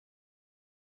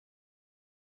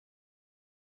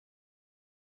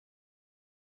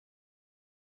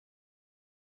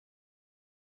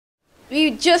we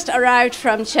just arrived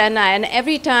from Chennai, and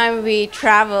every time we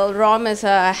travel, Rom is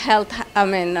a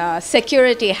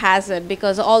security hazard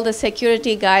because all the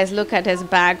security guys look at his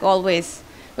bag always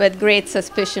with great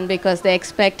suspicion because they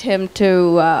expect him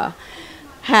to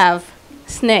have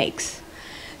snakes.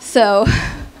 So,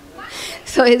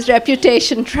 so his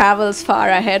reputation travels far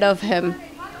ahead of him.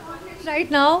 Right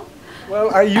now?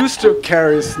 Well, I used to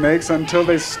carry snakes until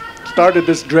they started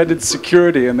this dreaded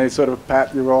security and they sort of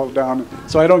pat you all down.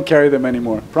 So I don't carry them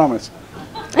anymore, promise.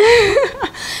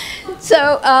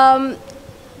 So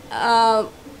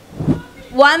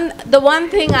the one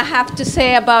thing I have to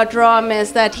say about Rom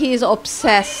is that he's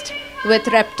obsessed with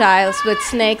reptiles, with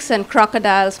snakes and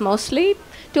crocodiles mostly,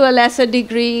 to a lesser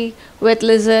degree with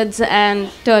lizards and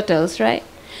turtles, right?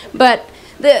 But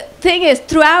the thing is,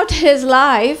 throughout his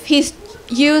life, he's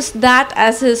used that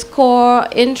as his core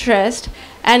interest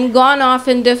and gone off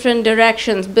in different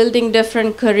directions, building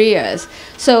different careers.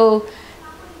 So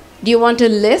do you want to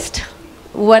list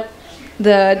what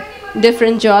the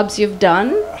different jobs you've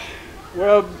done?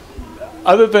 Well,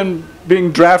 other than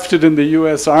being drafted in the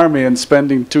U.S. Army and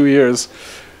spending 2 years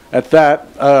at that,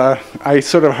 I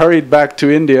sort of hurried back to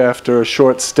India after a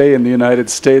short stay in the United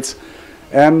States.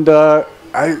 And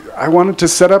I wanted to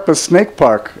set up a snake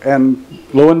park. And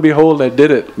lo and behold, I did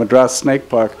it, Madras Snake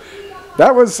Park.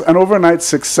 That was an overnight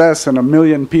success, and 1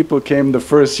 million people came the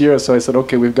first year, so I said,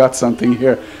 okay, we've got something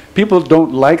here. People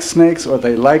don't like snakes, or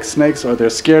they like snakes, or they're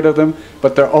scared of them,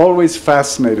 but they're always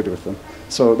fascinated with them.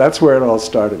 So that's where it all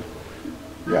started.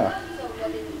 Yeah.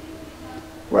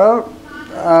 Well,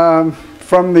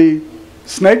 from the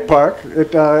snake park,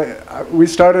 we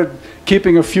started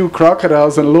keeping a few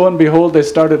crocodiles, and lo and behold, they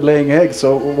started laying eggs.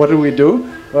 So what do?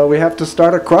 Well, we have to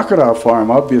start a crocodile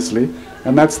farm, obviously.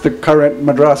 And that's the current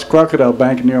Madras Crocodile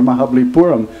Bank near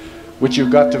Mahabalipuram, which you've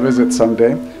got to visit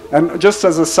someday. And just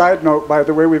as a side note, by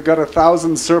the way, we've got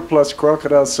 1,000 surplus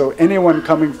crocodiles, so anyone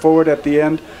coming forward at the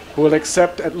end who will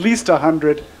accept at least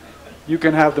 100, you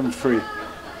can have them free.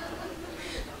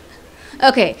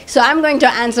 Okay, so I'm going to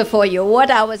answer for you.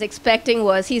 What I was expecting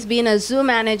was he's been a zoo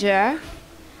manager,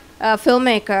 a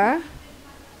filmmaker,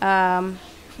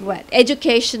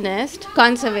 educationist,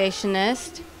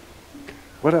 conservationist.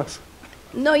 What else?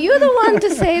 No, you're the one to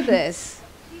say this.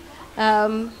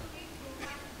 And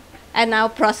now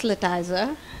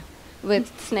proselytizer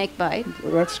with snakebite.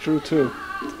 Well, that's true too.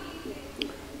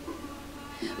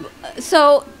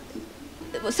 So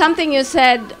something you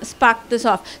said sparked this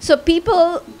off. So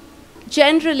people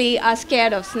generally are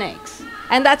scared of snakes.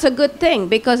 And that's a good thing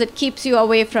because it keeps you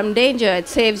away from danger. It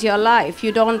saves your life.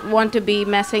 You don't want to be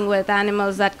messing with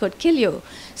animals that could kill you.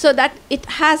 So that it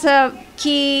has a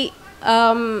key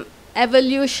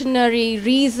evolutionary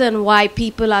reason why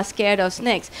people are scared of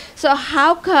snakes. So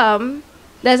how come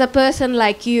there's a person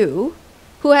like you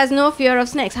who has no fear of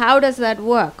snakes? How does that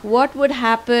work? What would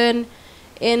happen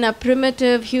in a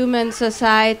primitive human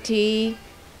society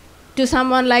to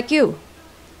someone like you?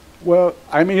 Well,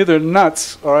 I'm either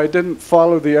nuts or I didn't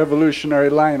follow the evolutionary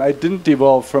line. I didn't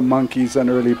evolve from monkeys and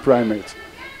early primates.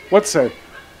 What say?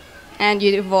 And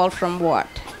you evolved from what?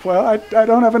 Well, I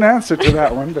don't have an answer to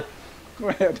that one, but go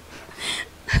ahead.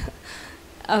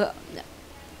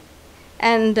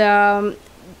 And there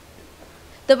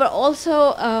were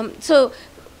also,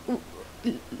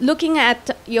 looking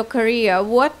at your career,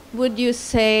 what would you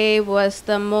say was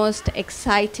the most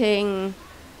exciting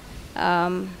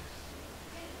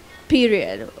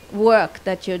work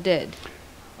that you did?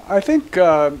 I think,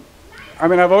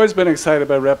 I've always been excited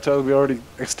by reptiles. We already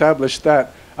established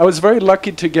that. I was very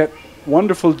lucky to get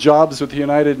wonderful jobs with the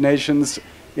United Nations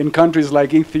in countries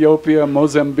like Ethiopia,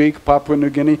 Mozambique, Papua New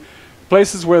Guinea,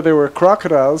 places where there were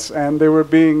crocodiles and they were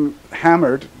being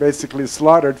hammered, basically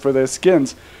slaughtered for their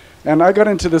skins. And I got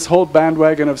into this whole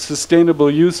bandwagon of sustainable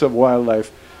use of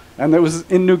wildlife. And it was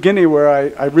in New Guinea where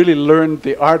I really learned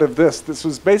the art of this. This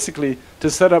was basically to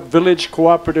set up village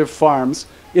cooperative farms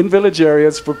in village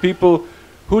areas for people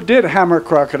who did hammer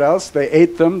crocodiles. They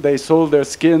ate them, they sold their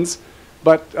skins.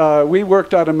 But we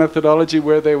worked out a methodology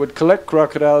where they would collect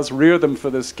crocodiles, rear them for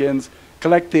the skins,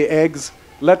 collect the eggs,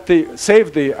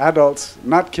 save the adults,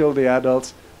 not kill the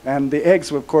adults, and the eggs,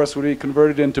 of course, would be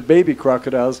converted into baby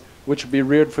crocodiles, which would be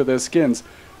reared for their skins.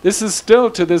 This is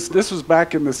still this was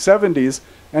back in the 70s,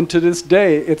 and to this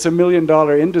day, it's $1 million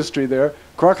industry there.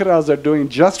 Crocodiles are doing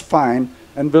just fine,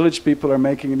 and village people are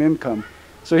making an income.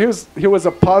 So here was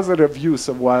a positive use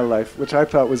of wildlife, which I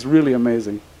thought was really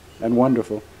amazing and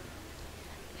wonderful.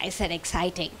 I said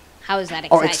exciting. How is that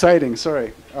exciting? Oh, exciting,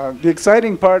 sorry. The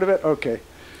exciting part of it? Okay.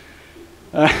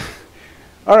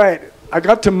 All right. I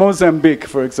got to Mozambique,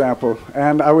 for example,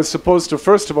 and I was supposed to,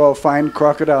 first of all, find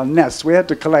crocodile nests. We had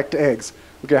to collect eggs.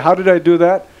 Okay, how did I do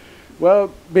that? Well,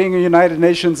 being a United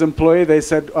Nations employee, they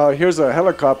said, here's a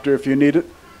helicopter if you need it.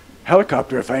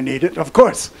 Helicopter if I need it, of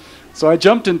course. So I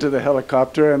jumped into the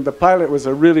helicopter, and the pilot was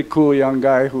a really cool young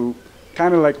guy who,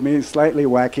 kind of like me, slightly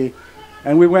wacky.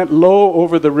 And we went low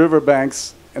over the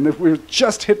riverbanks, and we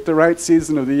just hit the right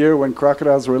season of the year when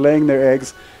crocodiles were laying their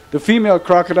eggs. The female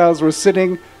crocodiles were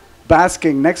sitting,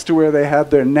 basking next to where they had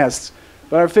their nests.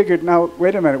 But I figured, now,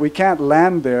 wait a minute, we can't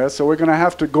land there, so we're going to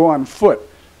have to go on foot.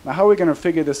 Now, how are we going to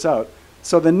figure this out?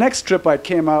 So the next trip, I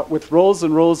came out with rolls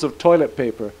and rolls of toilet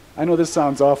paper. I know this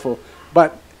sounds awful,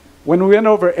 but when we went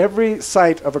over every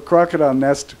site of a crocodile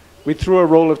nest, we threw a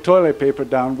roll of toilet paper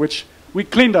down, which we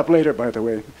cleaned up later, by the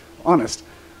way, honest.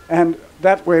 And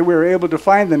that way, we were able to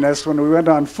find the nest when we went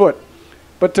on foot.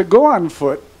 But to go on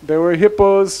foot, there were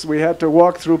hippos. We had to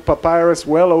walk through papyrus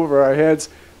well over our heads.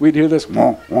 We'd hear this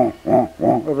wah, wah, wah,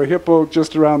 wah, of a hippo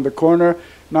just around the corner,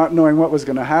 not knowing what was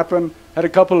going to happen. Had a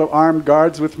couple of armed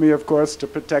guards with me, of course, to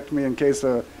protect me in case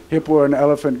a hippo or an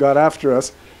elephant got after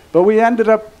us. But we ended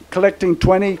up collecting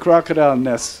 20 crocodile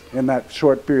nests in that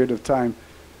short period of time.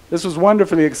 This was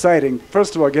wonderfully exciting.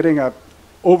 First of all, getting an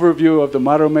overview of the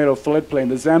Maromero floodplain,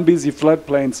 the Zambezi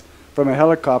floodplains from a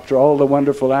helicopter, all the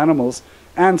wonderful animals,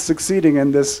 and succeeding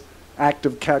in this act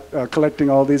of collecting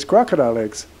all these crocodile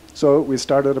eggs. So we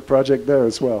started a project there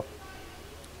as well.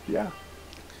 Yeah.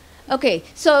 Okay,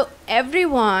 so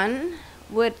everyone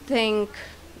would think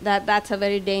that that's a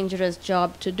very dangerous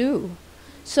job to do.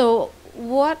 So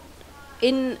what,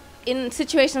 in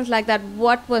situations like that,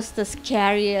 what was the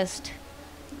scariest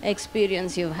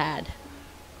experience you've had?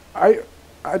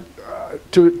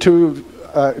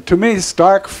 To me,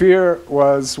 stark fear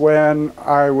was when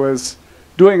I was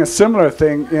doing a similar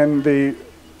thing in the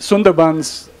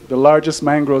Sundarbans, the largest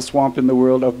mangrove swamp in the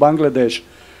world of Bangladesh.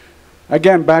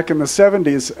 Again, back in the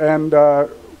 70s, and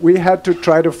we had to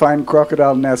try to find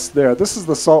crocodile nests there. This is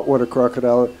the saltwater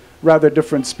crocodile, rather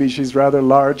different species, rather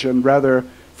large and rather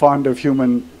fond of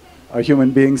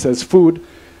human beings as food.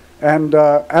 And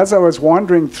as I was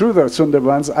wandering through the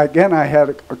Sundarbans, again, I had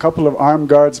a couple of armed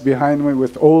guards behind me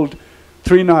with old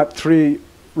 303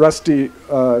 rusty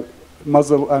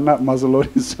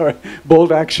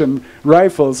bolt action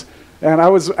rifles. And I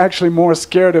was actually more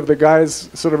scared of the guys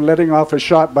sort of letting off a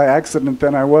shot by accident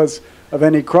than I was of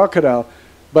any crocodile.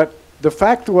 But the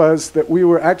fact was that we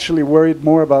were actually worried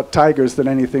more about tigers than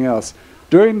anything else.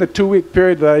 During the 2-week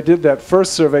period that I did that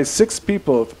first survey, 6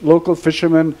 people, local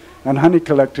fishermen and honey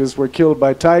collectors, were killed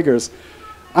by tigers.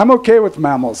 I'm okay with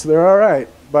mammals, they're all right.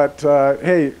 But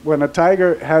hey, when a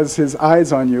tiger has his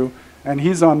eyes on you and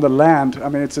he's on the land, I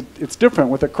mean, it's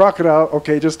different. With a crocodile,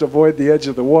 okay, just avoid the edge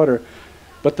of the water.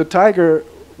 But the tiger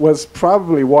was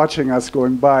probably watching us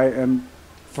going by and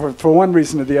for one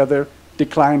reason or the other,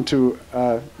 declined to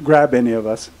grab any of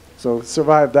us. So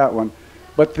survived that one.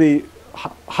 But the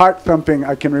heart thumping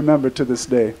I can remember to this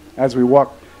day as we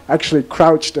walked, actually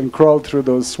crouched and crawled through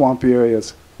those swampy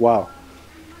areas. Wow.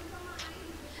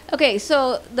 Okay,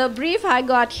 so the brief I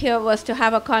got here was to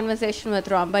have a conversation with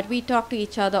Rom, but we talk to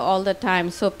each other all the time,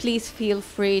 so please feel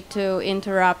free to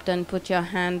interrupt and put your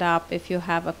hand up if you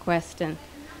have a question.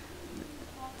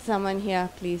 Someone here,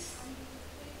 please.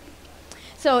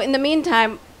 So in the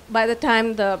meantime, by the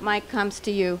time the mic comes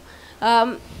to you,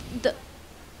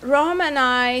 Rom and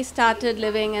I started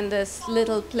living in this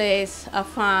little place, a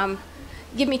farm,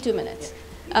 give me 2 minutes,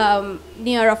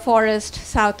 near a forest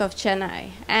south of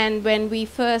Chennai. And when we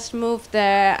first moved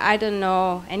there, I didn't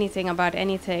know anything about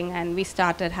anything, and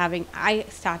I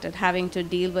started having to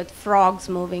deal with frogs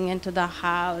moving into the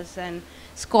house and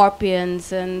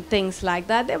scorpions and things like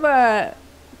that. They were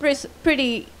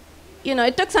pretty, you know,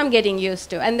 it took some getting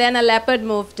used to. And then a leopard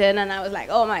moved in, and I was like,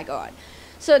 oh my God.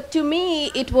 So to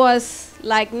me, it was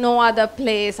like no other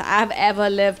place I've ever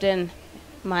lived in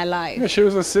my life. Yeah, she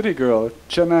was a city girl,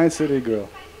 Chennai city girl.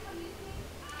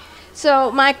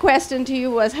 So my question to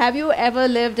you was, have you ever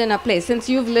lived in a place, since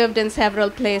you've lived in several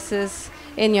places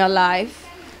in your life,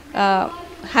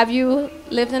 have you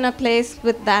lived in a place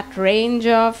with that range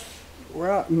of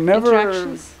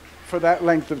never for that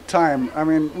length of time. I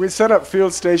mean, we set up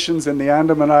field stations in the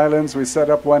Andaman Islands. We set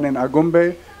up one in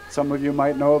Agumbe. Some of you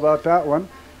might know about that one.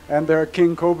 And there are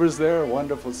king cobras there, a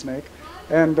wonderful snake,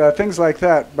 and things like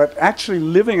that. But actually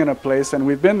living in a place, and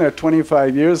we've been there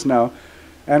 25 years now,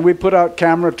 and we put out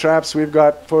camera traps. We've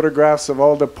got photographs of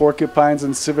all the porcupines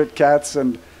and civet cats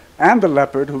and the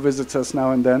leopard who visits us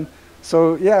now and then.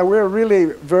 So yeah, we're really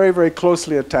very, very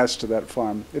closely attached to that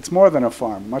farm. It's more than a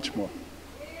farm, much more.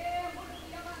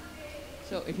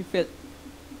 So if you feel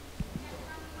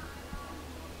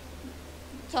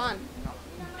It's on.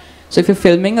 So if you're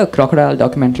filming a crocodile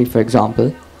documentary, for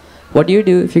example, what do you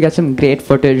do if you get some great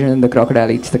footage and the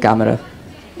crocodile eats the camera?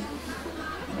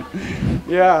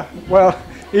 Yeah, well,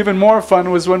 even more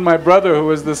fun was when my brother, who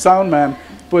was the sound man,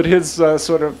 put his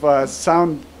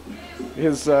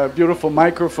his beautiful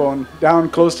microphone down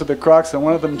close to the crocs, and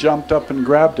one of them jumped up and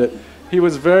grabbed it. He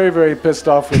was very, very pissed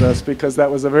off with us because that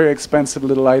was a very expensive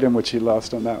little item which he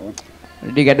lost on that one.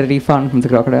 Did you get a refund from the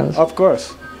crocodiles? Of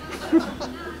course.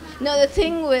 No, the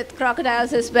thing with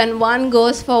crocodiles is when one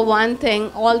goes for one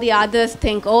thing, all the others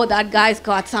think, oh, that guy's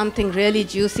got something really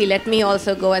juicy, let me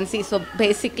also go and see. So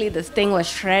basically this thing was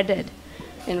shredded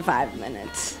in 5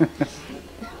 minutes.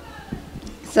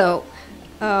 So,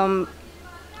 well,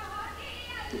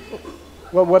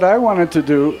 what I wanted to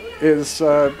do is,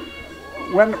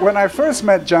 when I first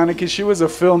met Janaki, she was a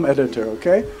film editor,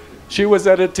 okay? She was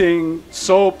editing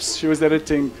soaps, she was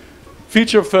editing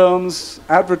feature films,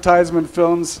 advertisement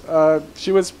films.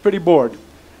 She was pretty bored.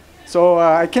 So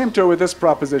I came to her with this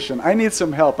proposition. I need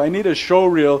some help. I need a show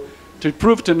reel to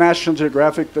prove to National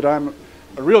Geographic that I'm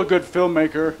a real good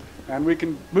filmmaker and we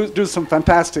can do some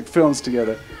fantastic films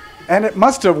together. And it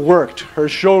must have worked, her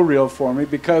show reel for me,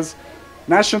 because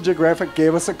National Geographic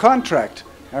gave us a contract.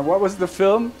 And what was the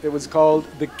film? It was called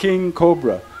The King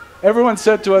Cobra. Everyone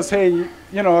said to us, hey,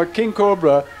 you know, a king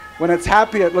cobra, when it's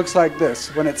happy, it looks like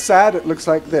this. When it's sad, it looks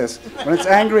like this. When it's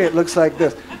angry, it looks like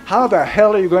this. How the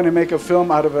hell are you going to make a film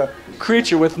out of a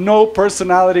creature with no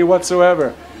personality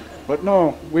whatsoever? But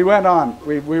no, we went on.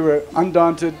 We were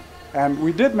undaunted, and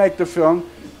we did make the film,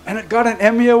 and it got an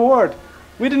Emmy Award.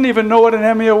 We didn't even know what an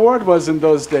Emmy Award was in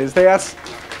those days. They asked,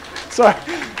 sorry,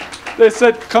 they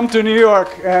said, come to New York,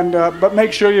 and but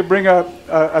make sure you bring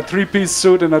a three-piece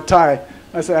suit and a tie.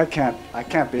 I said, I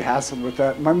can't be hassled with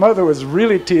that. My mother was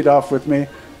really teed off with me.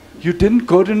 You didn't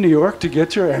go to New York to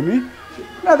get your Emmy?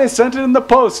 No, they sent it in the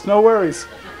post, no worries.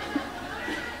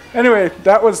 Anyway,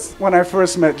 that was when I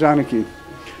first met Janaki.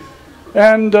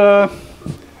 And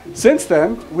since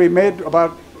then, we made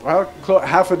about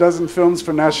half a dozen films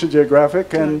for National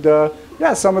Geographic, and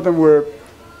yeah, some of them were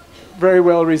very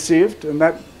well received, and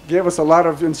that gave us a lot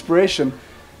of inspiration.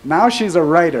 Now she's a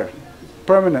writer,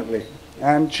 permanently.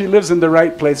 And she lives in the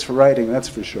right place for writing, that's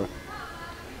for sure.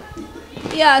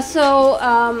 yeah, so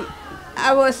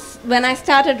when I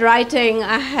started writing,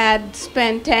 I had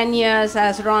spent 10 years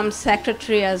as ROM's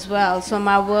secretary as well. So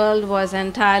my world was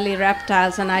entirely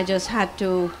reptiles, and I just had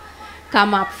to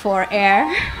come up for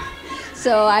air.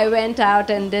 So I went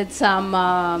out and did some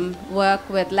work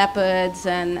with leopards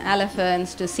and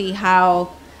elephants to see how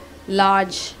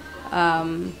large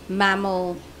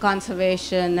mammal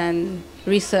conservation and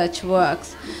research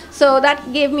works. So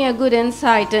that gave me a good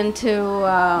insight into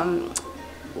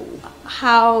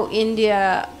how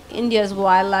India's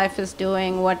wildlife is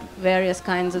doing, what various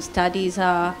kinds of studies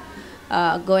are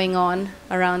going on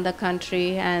around the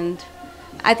country, and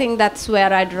I think that's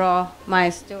where I draw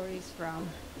my stories from.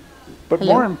 But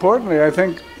more importantly, I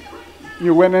think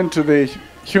you went into the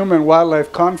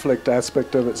human-wildlife conflict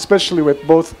aspect of it, especially with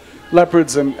both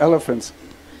leopards and elephants.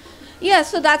 Yeah,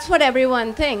 so that's what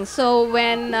everyone thinks. So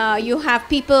when you have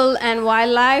people and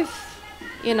wildlife,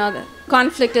 you know, the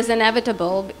conflict is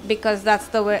inevitable because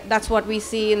that's what we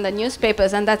see in the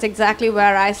newspapers, and that's exactly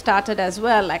where I started as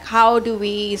well. Like, how do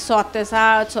we sort this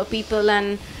out so people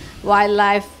and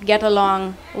wildlife get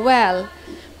along well?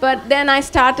 But then I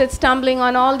started stumbling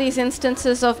on all these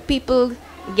instances of people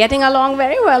getting along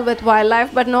very well with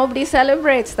wildlife, but nobody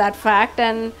celebrates that fact,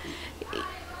 and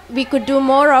we could do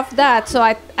more of that.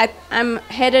 So I'm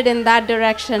headed in that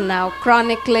direction now,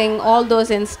 chronicling all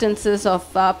those instances of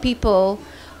people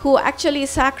who actually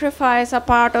sacrifice a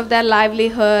part of their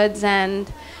livelihoods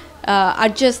and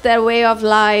adjust their way of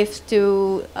life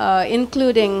to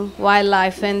including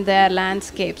wildlife in their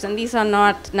landscapes. And these are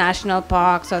not national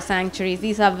parks or sanctuaries.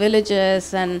 These are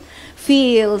villages and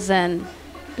fields and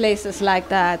places like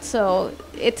that. So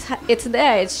it's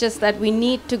there. It's just that we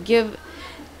need to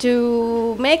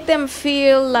make them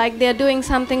feel like they're doing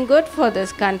something good for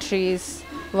this country's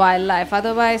wildlife.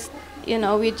 Otherwise, you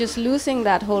know, we're just losing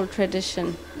that whole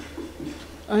tradition.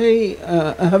 I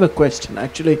have a question,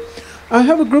 actually. I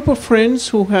have a group of friends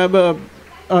who have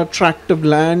a tract of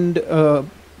land,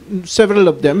 several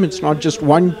of them. It's not just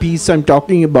one piece I'm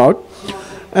talking about.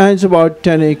 And it's about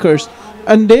 10 acres.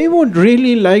 And they would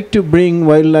really like to bring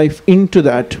wildlife into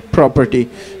that property.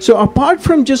 So apart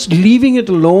from just leaving it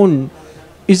alone,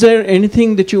 is there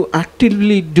anything that you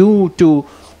actively do to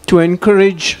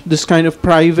encourage this kind of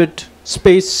private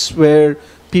space where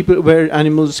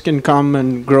animals can come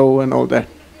and grow and all that?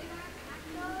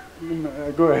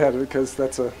 Go ahead, because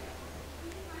that's a...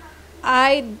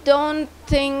 I don't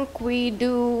think we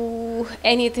do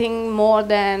anything more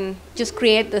than just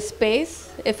create the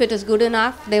space. If it is good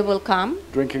enough, they will come.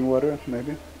 Drinking water,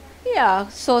 maybe? Yeah,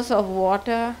 source of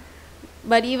water.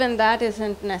 But even that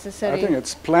isn't necessary. I think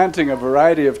it's planting a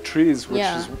variety of trees, which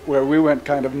is where we went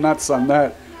kind of nuts on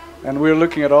that. And we were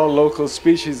looking at all local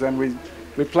species, and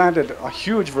we planted a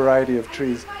huge variety of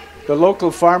trees. The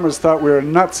local farmers thought we were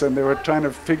nuts, and they were trying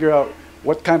to figure out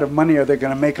what kind of money are they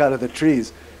going to make out of the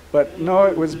trees. But no,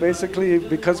 it was basically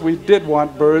because we did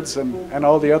want birds and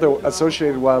all the other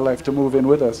associated wildlife to move in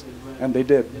with us, and they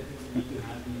did.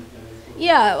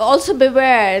 Yeah, also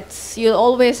beware, you'll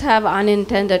always have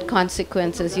unintended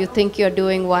consequences. You think you're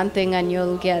doing one thing and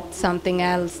you'll get something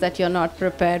else that you're not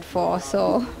prepared for.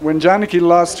 So when Janaki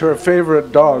lost her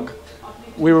favorite dog,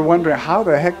 we were wondering how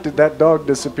the heck did that dog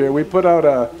disappear. We put out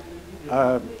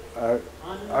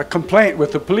a complaint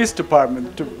with the police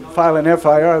department to file an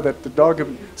FIR that the dog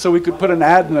had, so we could put an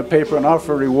ad in the paper and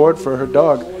offer a reward for her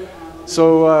dog.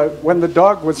 So when the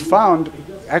dog was found,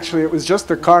 actually it was just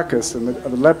the carcass, and the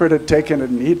leopard had taken it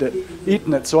and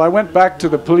eaten it. So I went back to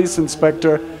the police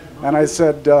inspector and I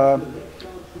said,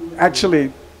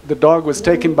 actually the dog was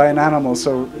taken by an animal,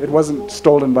 so it wasn't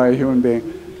stolen by a human being.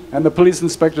 And the police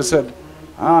inspector said,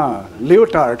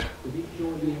 leotard.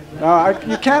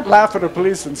 You can't laugh at a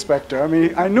police inspector. I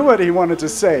mean, I knew what he wanted to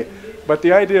say, but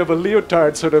the idea of a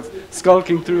leotard sort of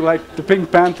skulking through like the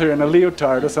Pink Panther in a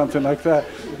leotard or something like that.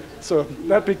 So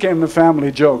that became the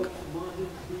family joke.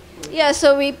 yeah,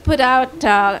 so we put out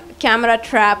camera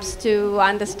traps to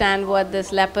understand what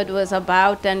this leopard was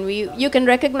about, and you can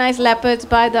recognize leopards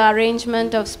by the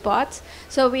arrangement of spots.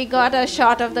 So we got a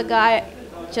shot of the guy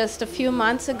just a few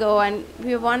months ago, and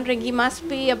we were wondering, he must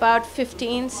be about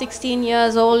 15, 16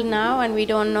 years old now, and we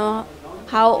don't know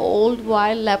how old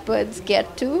wild leopards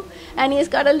get to. And he's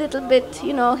got a little bit,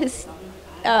 his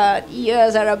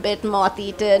ears are a bit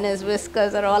moth-eaten, his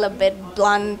whiskers are all a bit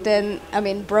blunt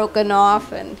and, broken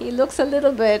off, and he looks a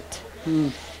little bit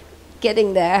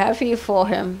getting there. I feel for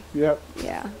him. Yep.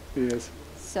 Yeah. He is.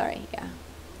 Sorry, yeah.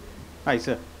 Hi,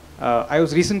 sir. I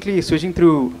was recently switching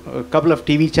through a couple of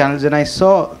TV channels and I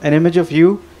saw an image of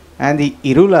you and the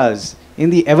Irulas in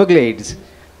the Everglades.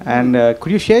 And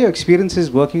could you share your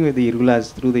experiences working with the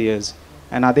Irulas through the years?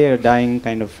 And are they a dying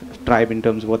kind of tribe in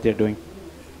terms of what they're doing?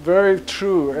 Very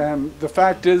true. And the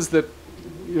fact is that,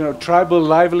 tribal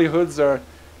livelihoods are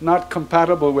not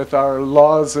compatible with our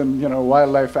laws and,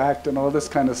 Wildlife Act and all this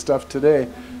kind of stuff today.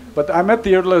 But I met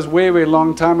the Irulas way, way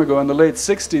long time ago in the late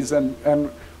 60s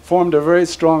and formed a very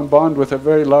strong bond with a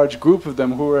very large group of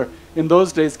them who were in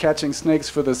those days catching snakes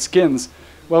for the skins.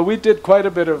 Well, we did quite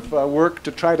a bit of work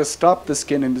to try to stop the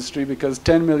skin industry because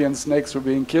 10 million snakes were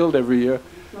being killed every year.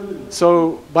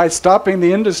 So by stopping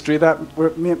the industry,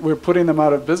 we're putting them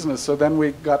out of business. So then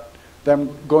we got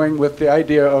them going with the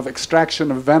idea of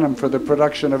extraction of venom for the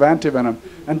production of antivenom.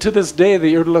 And to this day,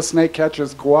 the Irula Snake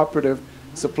Catchers Cooperative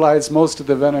supplies most of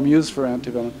the venom used for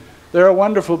antivenom. They're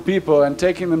wonderful people, and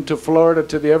taking them to Florida,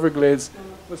 to the Everglades,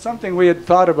 was something we had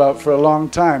thought about for a long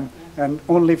time, and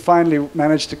only finally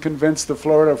managed to convince the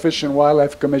Florida Fish and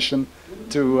Wildlife Commission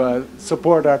to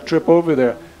support our trip over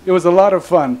there. It was a lot of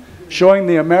fun, showing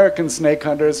the American snake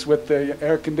hunters with the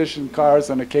air-conditioned cars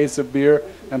and a case of beer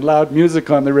and loud music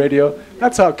on the radio.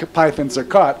 That's how pythons are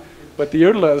caught. But the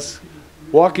Irulas,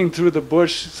 walking through the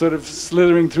bush, sort of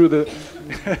slithering through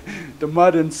the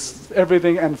mud and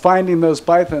everything, and finding those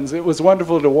pythons. It was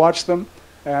wonderful to watch them,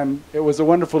 and it was a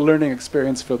wonderful learning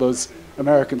experience for those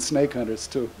American snake hunters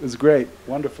too. It was great,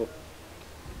 wonderful.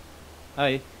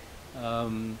 Hi.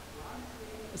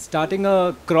 Starting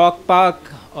a croc park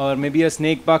or maybe a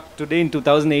snake park today in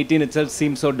 2018 itself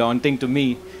seems so daunting to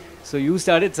me. So you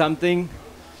started something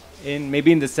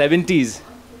maybe in the 70s.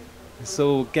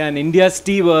 So can India's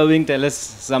Steve Irving tell us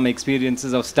some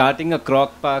experiences of starting a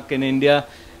croc park in India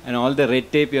and all the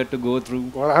red tape you had to go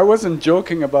through? Well, I wasn't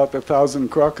joking about the 1,000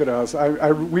 crocodiles.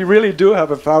 We really do have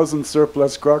 1,000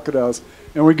 surplus crocodiles,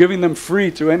 and we're giving them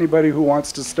free to anybody who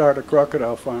wants to start a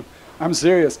crocodile farm. I'm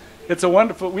serious. It's a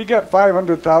wonderful, we get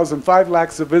 500,000, 5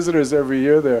 lakhs of visitors every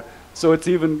year there. So it's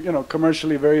even,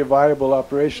 commercially very viable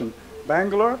operation.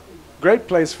 Bangalore, great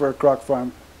place for a croc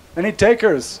farm. Any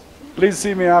takers? Please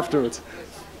see me afterwards.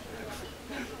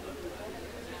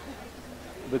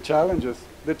 The challenges.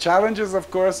 The challenges, of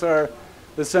course, are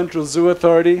the Central Zoo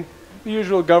Authority, the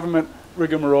usual government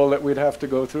rigmarole that we'd have to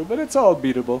go through, but it's all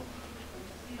beatable.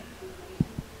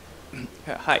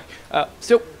 Hi.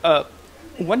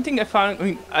 One thing I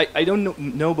found, I don't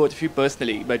know both of you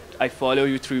personally, but I follow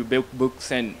you through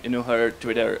books and her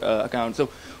Twitter account. So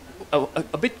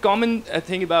a bit common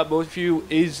thing about both of you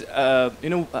is, I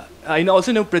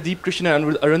also know Pradeep Krishna and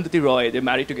Arundhati Roy. They're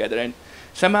married together, and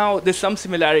somehow there's some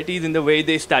similarities in the way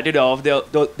they started off.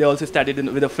 They also started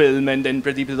with a film, and then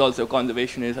Pradeep is also a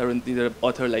conservationist. Arundhati is an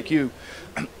author like you,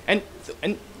 and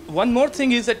one more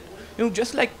thing is that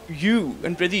just like you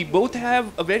and Pradeep both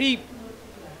have a very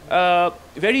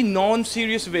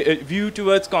non-serious view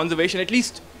towards conservation, at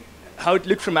least how it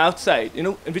looked from outside,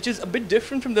 which is a bit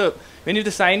different from many of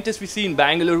the scientists we see in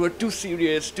Bangalore who are too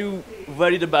serious, too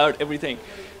worried about everything.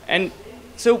 And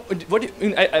so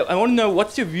I want to know,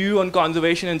 what's your view on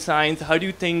conservation and science? How do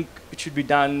you think it should be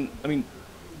done?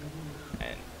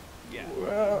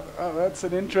 Well, that's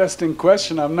an interesting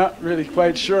question. I'm not really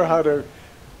quite sure how to...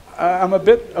 I'm a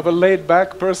bit of a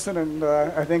laid-back person, and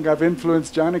I think I've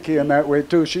influenced Janaki in that way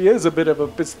too. She is a bit of a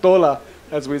pistola,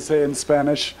 as we say in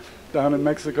Spanish, down in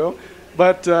Mexico.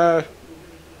 But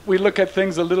we look at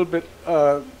things a little bit,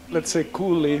 let's say,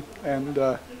 coolly, and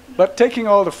but taking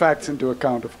all the facts into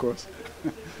account, of course.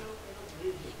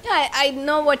 Yeah, I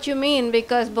know what you mean,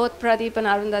 because both Pradeep and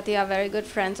Arundhati are very good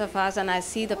friends of ours, and I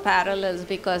see the parallels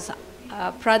because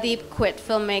Pradeep quit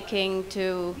filmmaking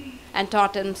and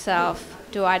taught himself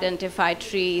to identify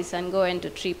trees and go into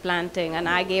tree planting, and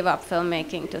I gave up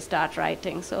filmmaking to start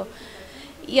writing. So,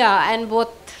 yeah, and both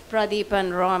Pradeep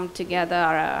and Rom together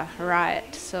are a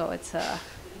riot. So it's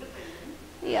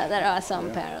there are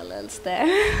some parallels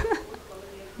there.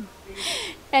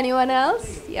 Anyone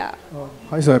else? Yeah.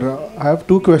 Hi, sir. I have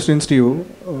two questions to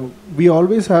you. We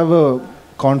always have a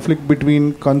conflict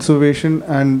between conservation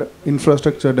and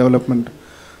infrastructure development.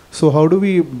 So how do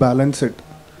we balance it?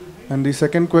 And the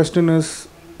second question is,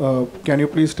 can you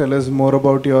please tell us more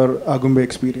about your Agumbe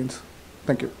experience?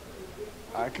 Thank you.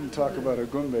 I can talk about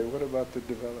Agumbe. What about the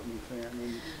development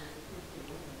thing?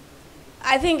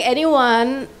 I think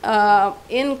anyone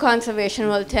in conservation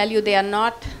will tell you they are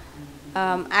not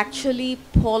actually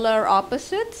polar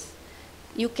opposites.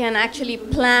 You can actually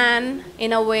plan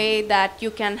in a way that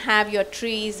you can have your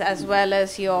trees as well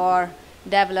as your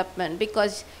development,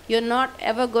 because you're not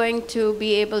ever going to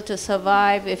be able to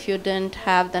survive if you didn't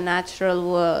have the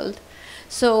natural world.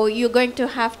 So you're going to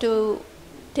have to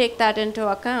take that into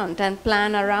account and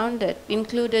plan around it,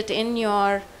 include it in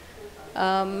your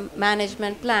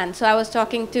management plan. So I was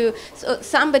talking to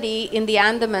somebody in the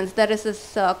Andamans. There is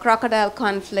this crocodile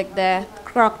conflict there.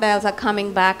 Crocodiles are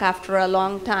coming back after a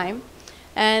long time.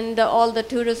 And all the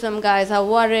tourism guys are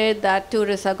worried that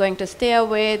tourists are going to stay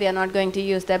away. They're not going to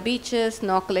use their beaches.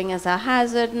 Snorkeling is a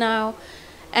hazard now.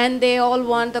 And they all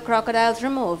want the crocodiles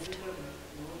removed.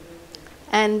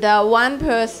 And one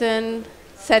person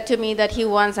said to me that he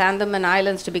wants Andaman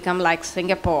Islands to become like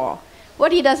Singapore.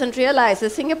 What he doesn't realize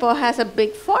is Singapore has a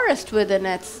big forest within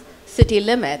its city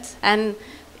limits. And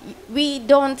we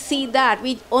don't see that.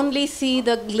 We only see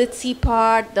the glitzy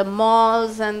part, the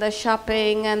malls and the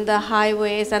shopping and the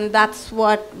highways, and that's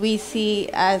what we see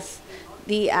as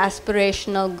the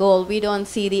aspirational goal. We don't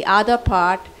see the other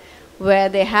part where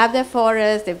they have their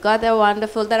forest, they've got their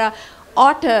wonderful, there are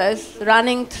otters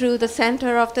running through the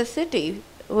center of the city.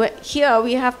 Here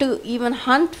we have to even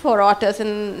hunt for otters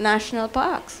in national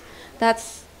parks.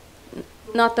 That's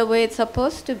not the way it's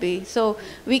supposed to be. So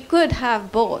we could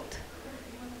have both.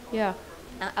 Yeah.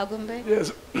 Agumbe?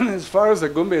 Yes, as far as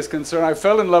Agumbe is concerned, I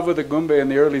fell in love with Agumbe in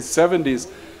the early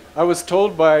 70s. I was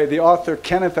told by the author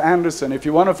Kenneth Anderson, if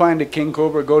you want to find a king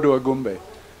cobra, go to Agumbe.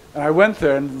 And I went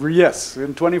there, and yes,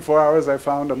 in 24 hours I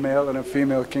found a male and a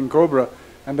female king cobra,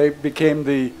 and they became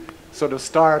the sort of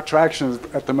star attractions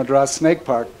at the Madras Snake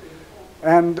Park.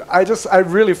 And I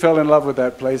really fell in love with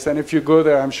that place, and if you go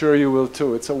there, I'm sure you will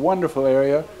too. It's a wonderful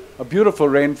area, a beautiful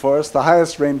rainforest, the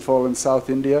highest rainfall in South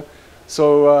India.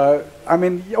 So, I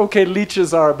mean, okay,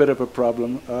 leeches are a bit of a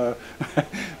problem,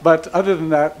 but other than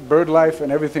that, bird life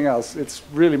and everything else, it's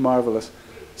really marvelous.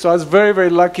 So I was very, very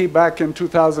lucky back in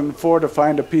 2004 to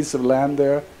find a piece of land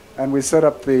there, and we set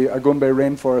up the Agumbe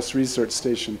Rainforest Research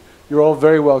Station. You're all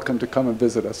very welcome to come and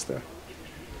visit us there.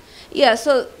 Yeah,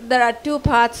 so there are two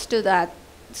parts to that.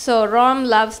 So Rom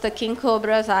loves the king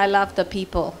cobras, I love the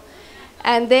people.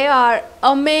 And they are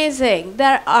amazing.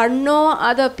 There are no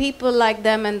other people like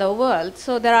them in the world.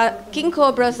 So there are king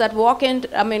cobras that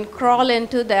crawl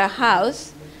into their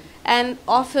house, and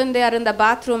often they are in the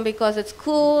bathroom because it's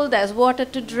cool, there's water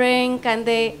to drink, and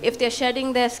if they're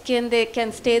shedding their skin, they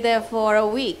can stay there for a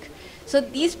week. So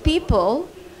these people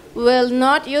will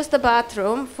not use the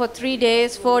bathroom for 3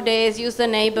 days, 4 days, use the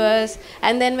neighbors,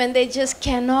 and then when they just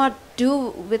cannot do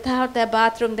without their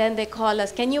bathroom, then they call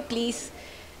us, can you please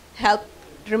help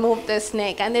remove the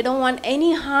snake? And they don't want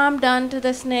any harm done to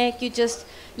the snake. You just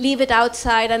leave it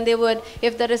outside, and they would,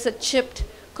 if there is a chipped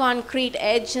concrete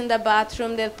edge in the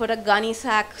bathroom. They'll put a gunny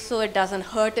sack so it doesn't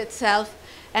hurt itself.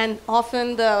 And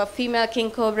often the female king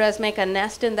cobras make a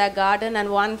nest in their garden,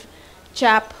 and one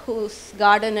chap whose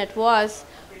garden it was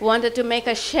wanted to make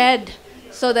a shed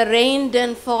so the rain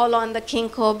didn't fall on the king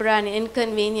cobra and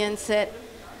inconvenience it.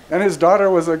 And his daughter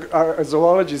was a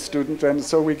zoology student, and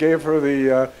so we gave her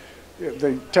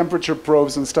the temperature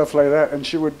probes and stuff like that, and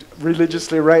she would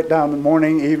religiously write down the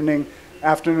morning, evening,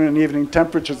 afternoon and evening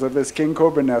temperatures of this king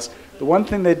cobra nest. The one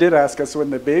thing they did ask us, when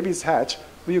the babies hatch,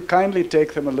 will you kindly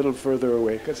take them a little further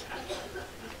away? 'Cause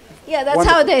yeah, that's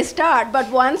how they start. But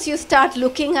once you start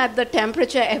looking at the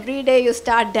temperature every day, you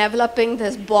start developing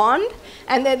this bond.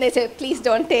 And then they say, please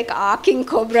don't take our king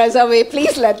cobras away.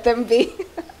 Please let them be.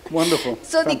 Wonderful.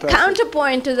 So fantastic. The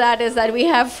counterpoint to that is that we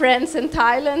have friends in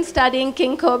Thailand studying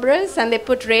king cobras, and they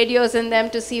put radios in them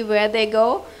to see where they go.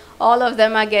 All of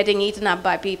them are getting eaten up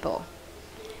by people.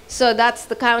 So that's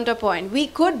the counterpoint. We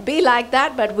could be like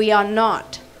that, but we are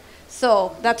not. So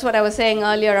that's what I was saying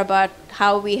earlier about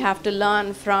how we have to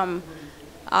learn from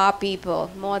our people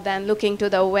more than looking to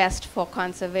the West for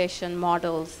conservation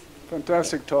models.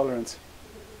 Fantastic tolerance.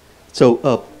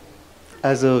 So,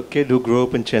 as a kid who grew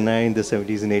up in Chennai in the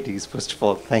 70s and 80s, first of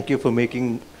all, thank you for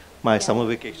making my summer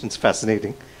vacations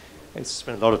fascinating. I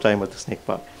spent a lot of time at the snake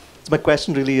park. So my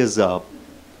question really is,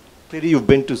 clearly you've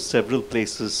been to several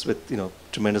places with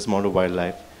tremendous amount of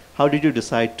wildlife. How did you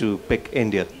decide to pick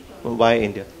India? Why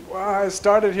India? Well, I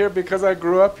started here because I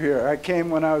grew up here. I came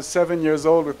when I was 7 years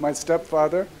old with my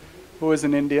stepfather, who was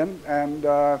an Indian, and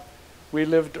we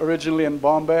lived originally in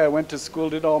Bombay. I went to school,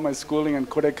 did all my schooling in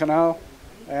Kodaikanal,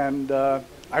 and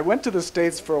I went to the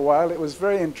States for a while. It was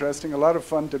very interesting, a lot of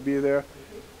fun to be there,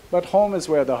 but home is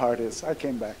where the heart is. I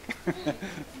came back.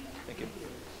 Thank you.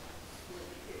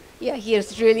 Yeah, he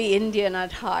is really Indian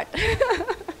at heart.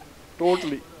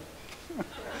 Totally.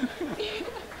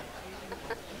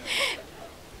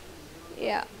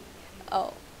 Yeah.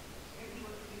 Oh.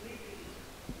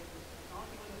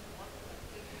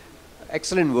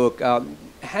 Excellent work.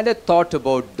 Had a thought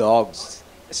about dogs,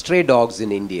 stray dogs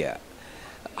in India.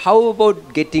 How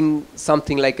about getting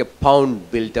something like a pound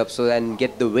built up so and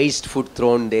get the waste food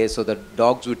thrown there so the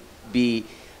dogs would be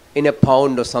in a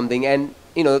pound or something, and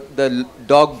the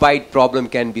dog bite problem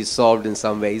can be solved in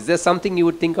some way. Is there something you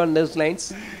would think on those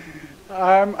lines?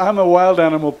 I'm a wild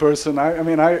animal person.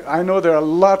 I know there are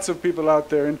lots of people out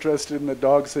there interested in the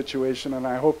dog situation, and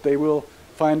I hope they will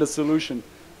find a solution,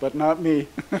 but not me.